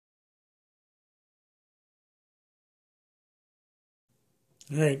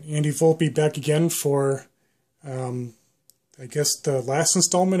Alright, Andy Volpe back again for, I guess, the last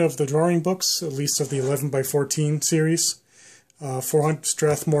installment of the drawing books, at least of the 11 by 14 series. 400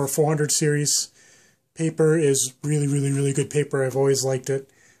 Strathmore 400 series paper is really good paper. I've always liked it.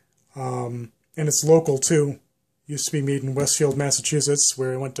 And it's local too. Used to be made in Westfield, Massachusetts,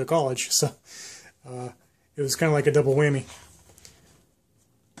 where I went to college. So it was kind of like a double whammy.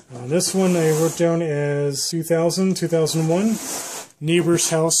 This one I wrote down as 2001. Neighbor's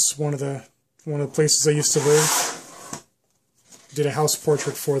house, one of the places I used to live. Did a house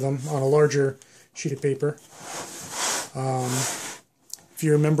portrait for them on a larger sheet of paper. If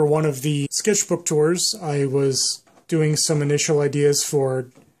you remember one of the sketchbook tours, I was doing some initial ideas for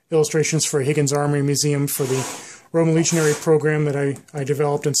illustrations for Higgins Armory Museum for the Roman Legionary program that I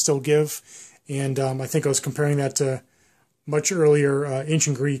developed and still give. And I think I was comparing that to much earlier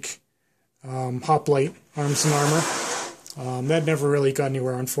ancient Greek hoplite arms and armor. That never really got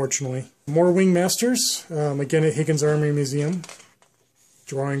anywhere, unfortunately. More Wing Masters, again at Higgins Armory Museum.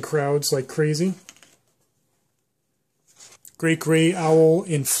 Drawing crowds like crazy. Great Gray Owl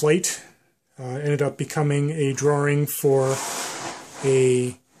in Flight ended up becoming a drawing for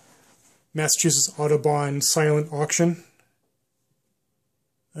a Massachusetts Audubon silent auction.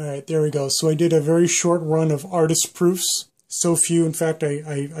 Alright, there we go. So I did a very short run of artist proofs. So few, in fact,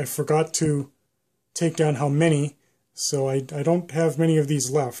 I forgot to take down how many. So I don't have many of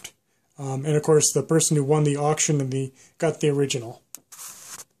these left. And of course, the person who won the auction and got the original.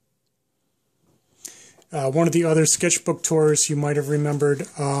 One of the other sketchbook tours you might have remembered,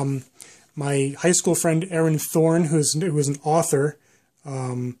 my high school friend Erin Thorne, who was an author,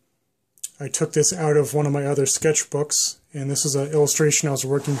 I took this out of one of my other sketchbooks, and this is an illustration I was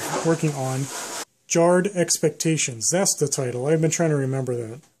working on. Jarred Expectations, that's the title. I've been trying to remember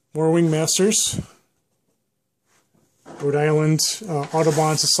that. More Wing Masters. Rhode Island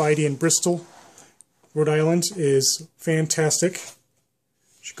Audubon Society in Bristol, Rhode Island is fantastic.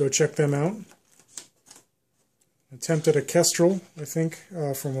 You should go check them out. Attempt at a kestrel, I think,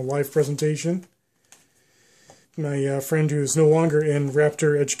 from a live presentation. My friend who's no longer in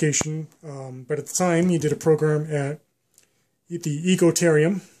Raptor Education, but at the time he did a program at the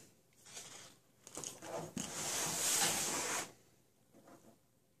Ecotarium.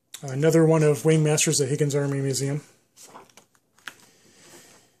 Another one of Wing Masters at Higgins Armory Museum.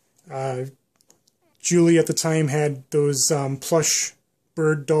 Julie at the time had those plush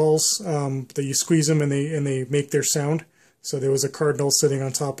bird dolls that you squeeze them and they make their sound. So there was a cardinal sitting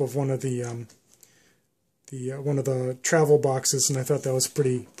on top of one of the travel boxes, and I thought that was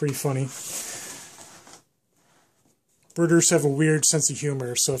pretty funny. Birders have a weird sense of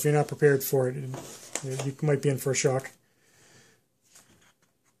humor, so if you're not prepared for it, you might be in for a shock.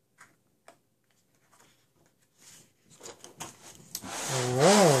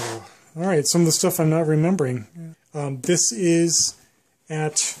 Oh, all right, some of the stuff I'm not remembering. This is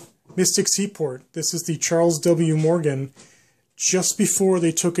at Mystic Seaport. This is the Charles W. Morgan, just before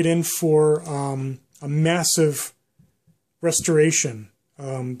they took it in for a massive restoration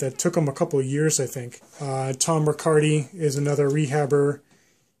that took them a couple of years, I think. Tom Riccardi is another rehabber.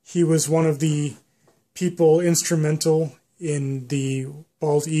 He was one of the people instrumental in the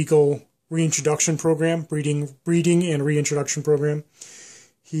Bald Eagle reintroduction program, breeding and reintroduction program.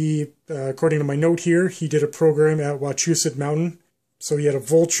 He, according to my note here, he did a program at Wachusett Mountain. So he had a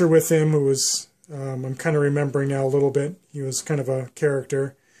vulture with him who was, I'm kind of remembering now a little bit, he was kind of a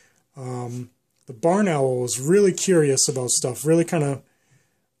character. The barn owl was really curious about stuff, really kind of,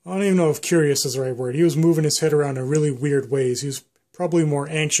 I don't even know if curious is the right word. He was moving his head around in really weird ways. He was probably more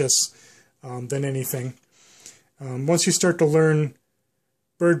anxious than anything. Once you start to learn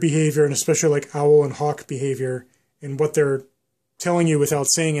bird behavior, and especially like owl and hawk behavior, and what they're telling you without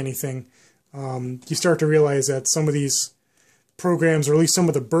saying anything, you start to realize that some of these programs, or at least some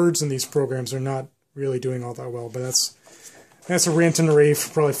of the birds in these programs, are not really doing all that well. But that's a rant and a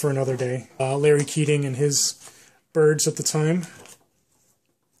rave probably for another day. Larry Keating and his birds at the time.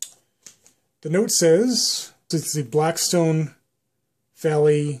 The note says it's the Blackstone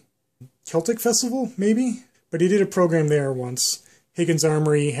Valley Celtic Festival, maybe? But he did a program there once. Higgins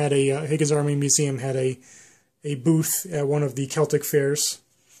Armory Museum had a booth at one of the Celtic fairs.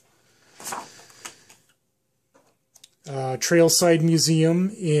 Trailside Museum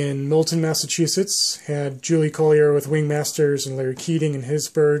in Milton, Massachusetts had Julie Collier with Wing Masters and Larry Keating and his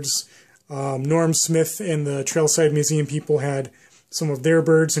birds. Norm Smith and the Trailside Museum people had some of their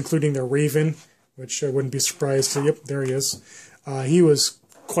birds, including their raven, which I wouldn't be surprised to. Yep, there he is. He was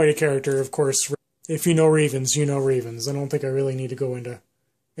quite a character, of course. If you know ravens, you know ravens. I don't think I really need to go into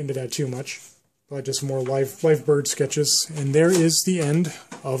that too much. just more live bird sketches. And there is the end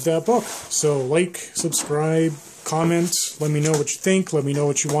of that book. So like, subscribe, comment, let me know what you think, let me know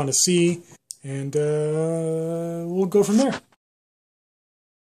what you want to see, and we'll go from there.